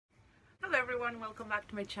everyone, welcome back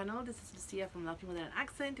to my channel. This is Lucia from Laughing with an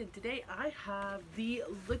Accent, and today I have the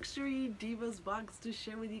Luxury Divas box to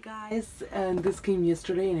share with you guys. And this came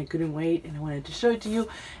yesterday and I couldn't wait and I wanted to show it to you. And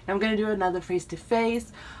I'm gonna do another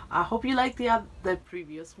face-to-face. I hope you like the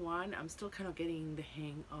previous one. I'm still kind of getting the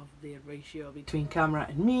hang of the ratio between camera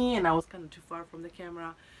and me, and I was kind of too far from the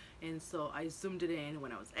camera, and so I zoomed it in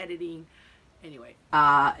when I was editing. Anyway,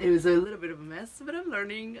 it was a little bit of a mess, but I'm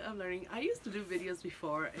learning. I used to do videos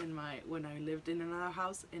before when I lived in another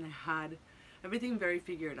house, and I had everything very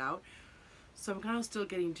figured out. So I'm kind of still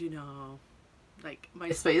getting to know like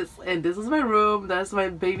my space. And this is my room. That's my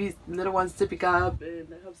baby's little ones to pick up,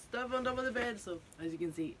 and I have stuff on top of the bed. So as you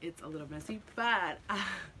can see, it's a little messy. But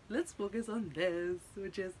let's focus on this,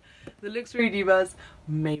 which is the Luxury Divas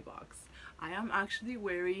May box. I am actually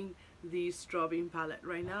wearing the strobing palette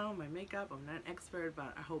right now. My makeup, I'm not an expert,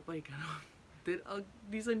 but I hope I kind of did a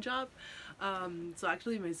decent job. So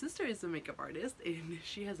actually my sister is a makeup artist, and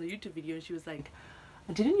she has a YouTube video, and she was like,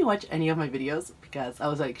 didn't you watch any of my videos? Because I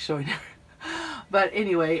was like showing her. But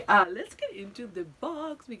anyway, let's get into the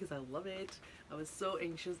box because I love it. I was so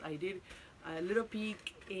anxious. I did a little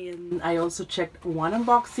peek, and I also checked one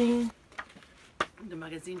unboxing. The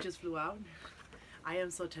magazine just flew out. I am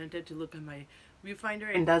so tempted to look at my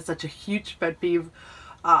viewfinder, and that's such a huge pet peeve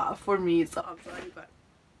for me, so I'm sorry, but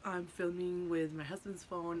I'm filming with my husband's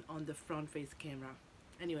phone on the front face camera.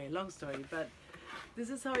 Anyway, long story, but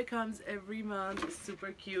this is how it comes every month. It's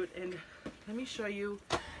super cute. And let me show you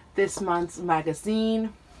this month's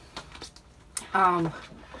magazine. It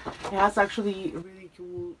has actually really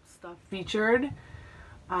cool stuff featured.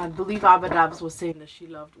 I believe Abadabs was saying that she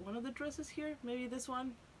loved one of the dresses here, maybe this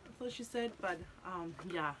one, that's what she said. But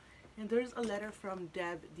yeah. And there's a letter from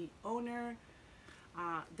Deb, the owner.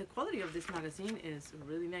 The quality of this magazine is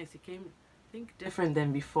really nice. It came, I think, different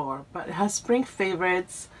than before, but it has spring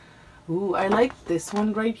favorites. Ooh, I like this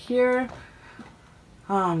one right here.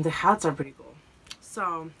 The hats are pretty cool.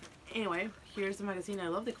 So anyway, here's the magazine. I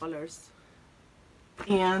love the colors.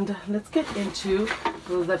 And let's get into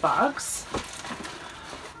the box.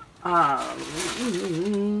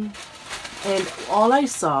 And all I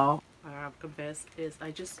saw, I'll confess, is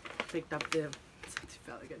I just picked up the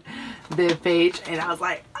page, and I was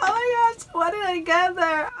like, oh my gosh, what did I get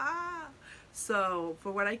there? So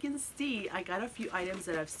for what I can see, I got a few items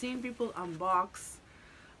that I've seen people unbox,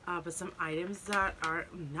 but some items that are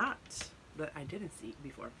not, that I didn't see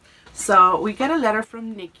before. So we get a letter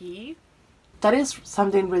from Nikki. That is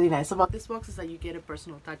something really nice about this box, is that you get a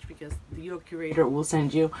personal touch, because your curator will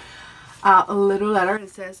send you a little letter.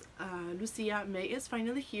 It says, Lucia, May is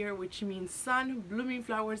finally here, which means sun, blooming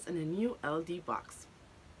flowers, and a new LD box.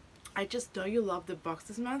 I just know you love the box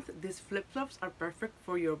this month. These flip-flops are perfect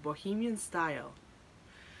for your bohemian style.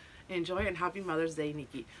 Enjoy, and happy Mother's Day,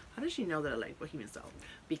 Nikki. How does she know that I like bohemian style?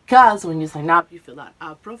 Because when you sign up, you fill out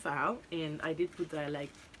a profile, and I did put that I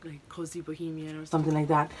like cozy bohemian or something like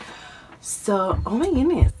that. So, oh my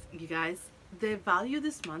goodness, you guys, the value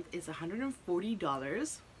this month is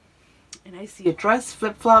 $140. And I see a dress,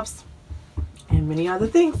 flip-flops, and many other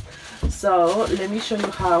things. So let me show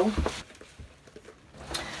you how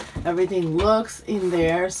everything looks in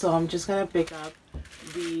there. So I'm just gonna pick up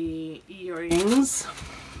the earrings,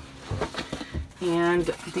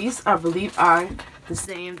 and these I believe are the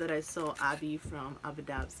same that I saw Abby from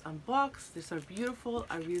Abadabs unbox. These are beautiful.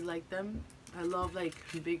 I really like them. I love like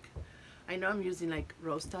big, I know I'm using like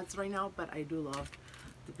rose studs right now, but I do love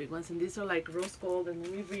the big ones. And these are like rose gold, and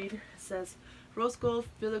let me read. It says rose gold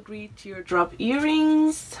filigree teardrop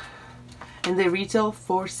earrings, and they retail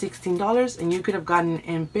for $16, and you could have gotten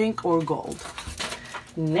in pink or gold.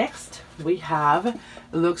 Next we have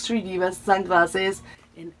Luxury Divas sunglasses,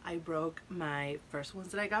 and I broke my first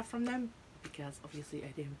ones that I got from them because obviously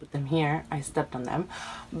I didn't put them here. I stepped on them,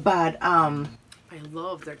 but I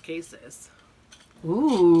love their cases.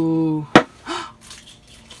 Ooh,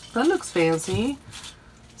 that looks fancy.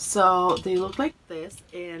 So they look like this,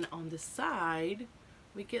 and on the side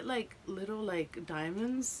we get like little like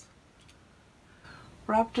diamonds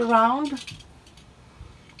wrapped around.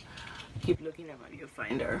 Keep looking at my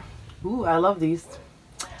viewfinder. Ooh, I love these.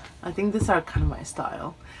 I think these are kind of my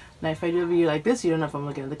style. Now if I do a video like this, you don't know if I'm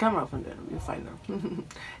looking at the camera or if I'm doing a viewfinder.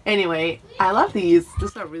 Anyway, I love these.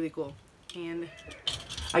 These are really cool, and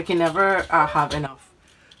I can never have enough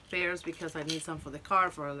pairs because I need some for the car,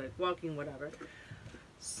 for like walking, whatever.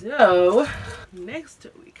 So next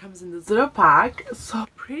it comes in this little pack. So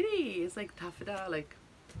pretty. It's like taffeta, like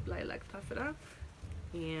lilac taffeta.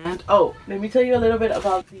 And oh, let me tell you a little bit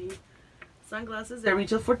about the sunglasses. They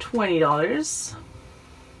retail for $20.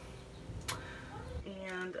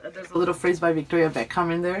 And there's a little phrase by Victoria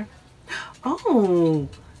Beckham in there. Oh,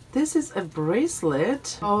 this is a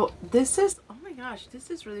bracelet. Oh, this is, oh my gosh, this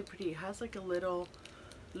is really pretty. It has like a little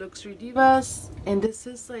Luxury Divas, and this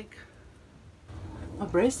is like a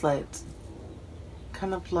bracelet.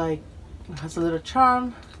 Kind of like, it has a little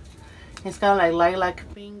charm. It's kind of like lilac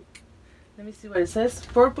pink. Let me see what it says.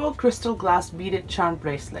 Purple crystal glass beaded charm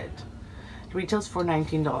bracelet. It retails for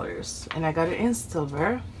 $19, and I got it in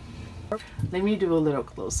silver. Let me do a little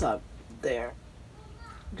close up there.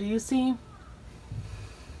 Do you see?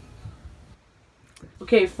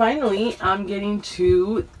 Okay, finally I'm getting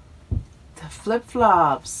to the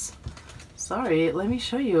flip-flops. Sorry, let me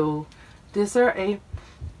show you. These are a,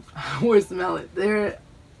 we smell it. They're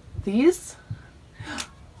these.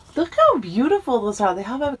 Look how beautiful those are. They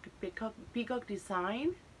have a peacock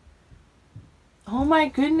design. Oh my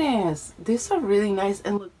goodness, these are really nice.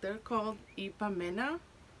 And look, they're called Ipanema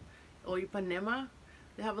or Ipanema.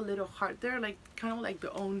 They have a little heart there, like kind of like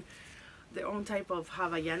their own type of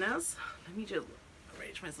Havaianas. Let me just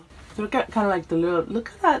arrange myself. Look at kind of like the little, look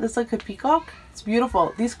at that. It's like a peacock. It's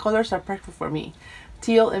beautiful. These colors are perfect for me.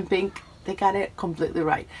 Teal and pink. They got it completely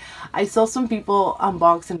right. I saw some people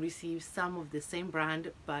unbox and receive some of the same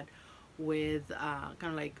brand, but with kind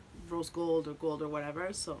of like rose gold or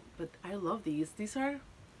whatever. So, but I love these. These are,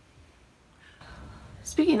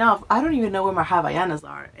 speaking of, I don't even know where my Havaianas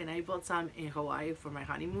are, and I bought some in Hawaii for my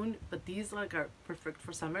honeymoon, but these like are perfect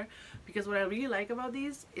for summer, because what I really like about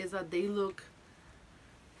these is that they look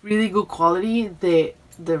really good quality.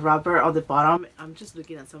 The rubber on the bottom, I'm just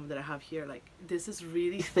looking at some that I have here, like this is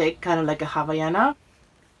really thick, kind of like a Havaiana,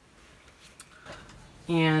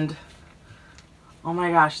 and oh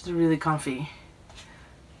my gosh, they're really comfy.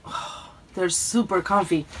 Oh, they're super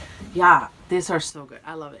comfy. Yeah, these are so good.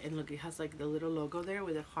 I love it. And look, it has like the little logo there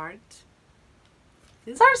with a heart.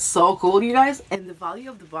 These are so cool, you guys. And the value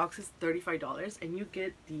of the box is $35, and you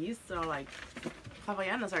get these. They're like,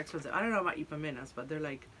 Havaianas are expensive. I don't know about Ipamenas, but they're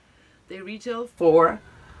like, they retail for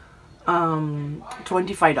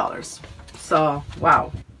 $25. So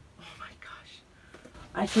wow. Oh my gosh,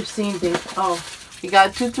 I keep seeing things. Oh, we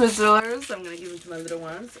got two Twizzlers. I'm gonna give them to my little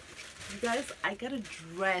ones. You guys, I got a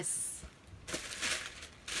dress.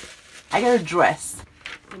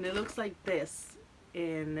 And it looks like this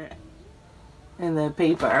in the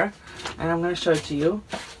paper, and I'm gonna show it to you.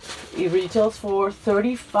 It retails for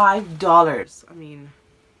 $35. I mean,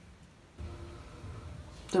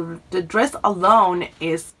 the dress alone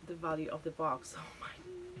is the value of the box. Oh my,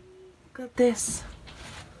 look at this.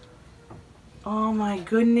 Oh my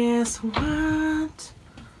goodness, what?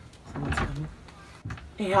 Someone's coming.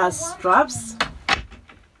 It has straps,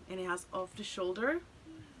 and it has off the shoulder.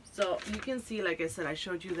 So you can see, like I said, I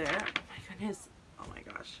showed you there. Oh my goodness, oh my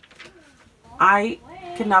gosh. I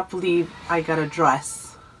cannot believe I got a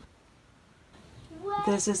dress.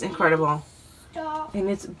 This is incredible. And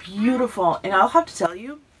it's beautiful. And I'll have to tell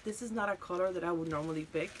you, this is not a color that I would normally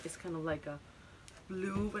pick. It's kind of like a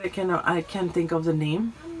blue, but I can't think of the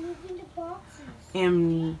name.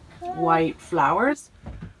 In white flowers.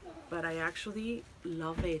 But I actually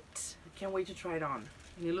love it. I can't wait to try it on.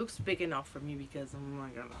 And it looks big enough for me because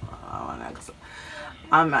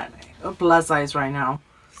I'm at a plus size right now.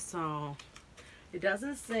 So it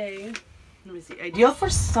doesn't say, let me see, ideal for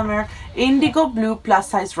summer, indigo blue plus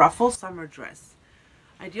size ruffle summer dress.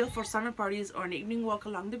 Ideal for summer parties or an evening walk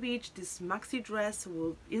along the beach, this maxi dress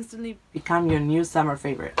will instantly become your new summer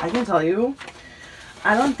favorite. I can tell you,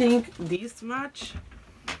 I don't think these much.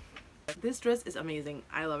 This dress is amazing.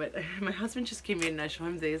 I love it. My husband just came in and I showed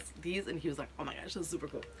him these, and he was like, oh my gosh, that's super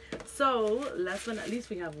cool. So last but not least,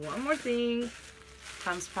 we have one more thing.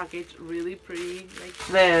 Comes packaged really pretty like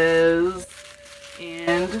this.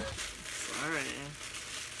 And sorry.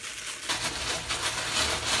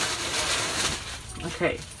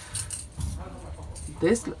 Okay.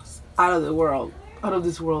 This looks out of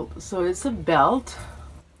this world. So it's a belt.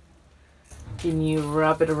 Can you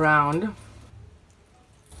wrap it around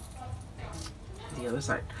the other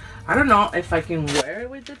side? I don't know if I can wear it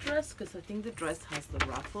with the dress, because I think the dress has the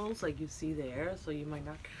ruffles like you see there, so you might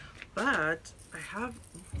not. But I have,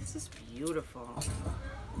 this is beautiful.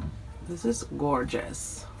 This is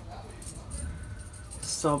gorgeous.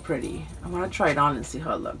 So pretty. I want to try it on and see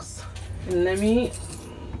how it looks. And let me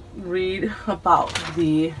read about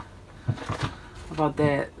the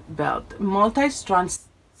belt. Multi-strand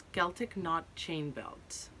Celtic knot chain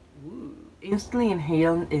belt. Ooh. Instantly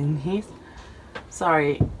enhance.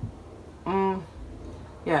 Sorry.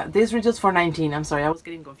 Yeah, this retails for $19. I'm sorry, I was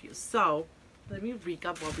getting confused. So let me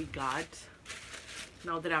recap what we got.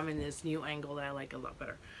 Now that I'm in this new angle that I like a lot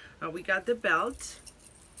better. We got the belt.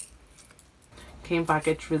 Came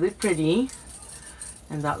packaged really pretty.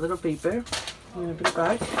 and that little paper. I'm gonna put it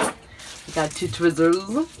back. We got 2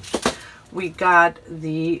 tweezers. We got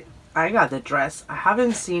I got the dress. I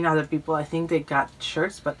haven't seen other people. I think they got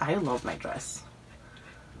shirts, but I love my dress.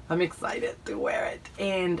 I'm excited to wear it.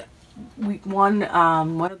 And one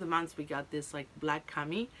of the months we got this like black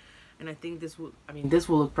cami, and I think this will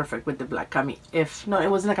look perfect with the black cami. If no, it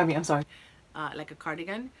wasn't a cami, I'm sorry, like a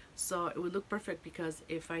cardigan. So it would look perfect because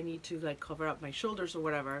if I need to like cover up my shoulders or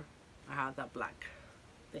whatever, I have that black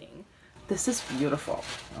thing. This is beautiful.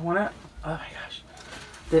 Oh my gosh.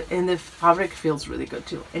 And the fabric feels really good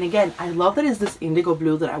too. And again, I love that it's this indigo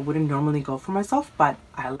blue that I wouldn't normally go for myself, but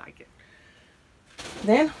I like it.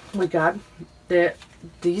 Then we got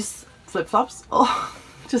these flip-flops. Oh,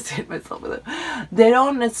 just hit myself with it. They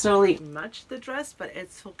don't necessarily match the dress, but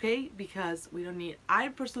it's okay because I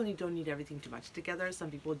personally don't need everything to match together.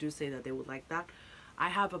 Some people do say that they would like that. I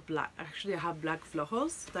have black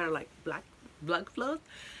flojos that are like black flows,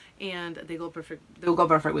 and they go perfect. They'll go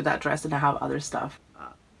perfect with that dress. And I have other stuff.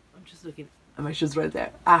 I'm just looking at my shoes right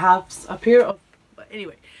there. I have a pair of, but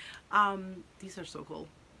anyway, these are so cool.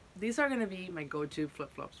 These are gonna be my go-to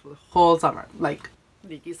flip-flops for the whole summer, like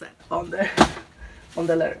Nikki said on the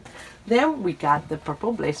letter. Then we got the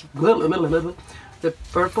purple blazer, the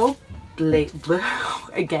purple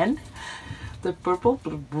again, the purple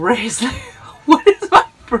bracelet. What is my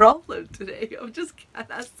problem today? I just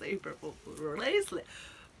cannot say purple bracelet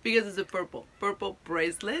because it's a purple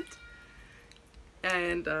bracelet,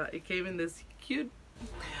 and it came in this cute.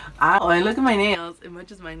 Oh, and look at my nails. It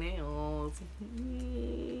matches my nails.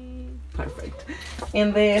 Perfect.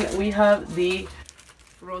 And then we have the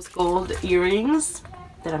rose gold earrings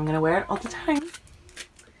that I'm gonna wear all the time,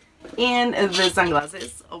 and the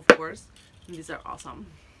sunglasses, of course. And these are awesome.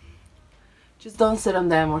 Just don't sit on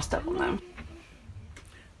them or step on them.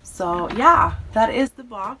 So yeah, that is the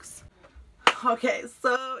box. Okay,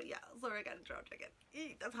 so yeah, sorry, I got a drought again.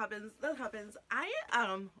 That happens.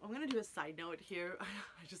 I'm gonna do a side note here.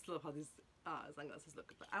 I just love how these sunglasses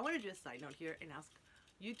look. But I want to do a side note here and ask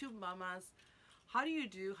YouTube mamas, how do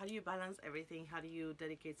you balance everything? How do you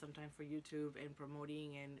dedicate some time for YouTube and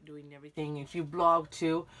promoting and doing everything? If you blog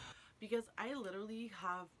too, because I literally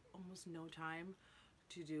have almost no time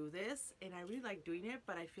to do this, and I really like doing it,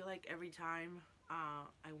 but I feel like every time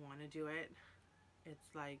I want to do it,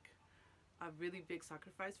 it's like a really big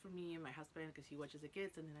sacrifice for me and my husband because he watches the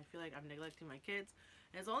kids, and then I feel like I'm neglecting my kids.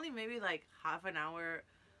 And it's only maybe like half an hour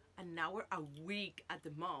a week at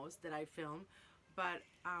the most that I film, but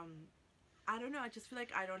I don't know, I just feel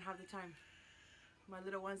like I don't have the time. My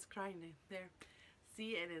little one's crying there,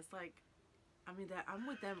 see, and it's like, I mean, that I'm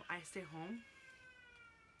with them, I stay home.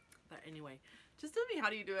 But anyway, just tell me, how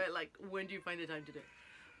do you do it? Like, when do you find the time to do it?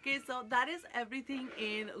 Okay, so that is everything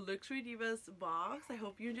in Luxury Divas box. I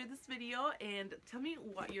hope you enjoyed this video, and tell me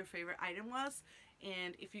what your favorite item was.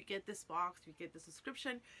 And if you get this box, you get the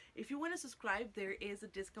subscription. If you want to subscribe, there is a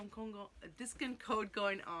discount code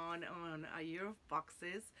going on a year of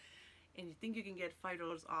boxes, and you think you can get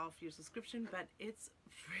 $5 off your subscription, but it's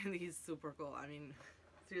really super cool. I mean,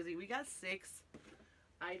 seriously, we got 6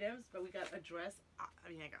 items, but we got a dress.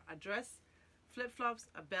 I got a dress, flip-flops,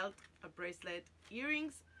 a belt, a bracelet,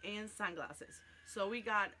 earrings, and sunglasses. So we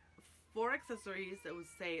got 4 accessories that would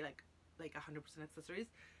say like 100% accessories,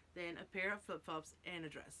 then a pair of flip-flops and a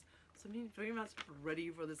dress. So I'm very much ready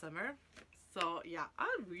for the summer. So yeah, I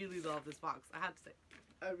really love this box. I have to say,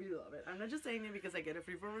 I really love it. I'm not just saying it because I get it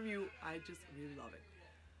free for review. I just really love it.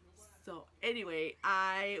 So anyway,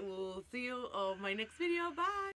 I will see you on my next video. Bye!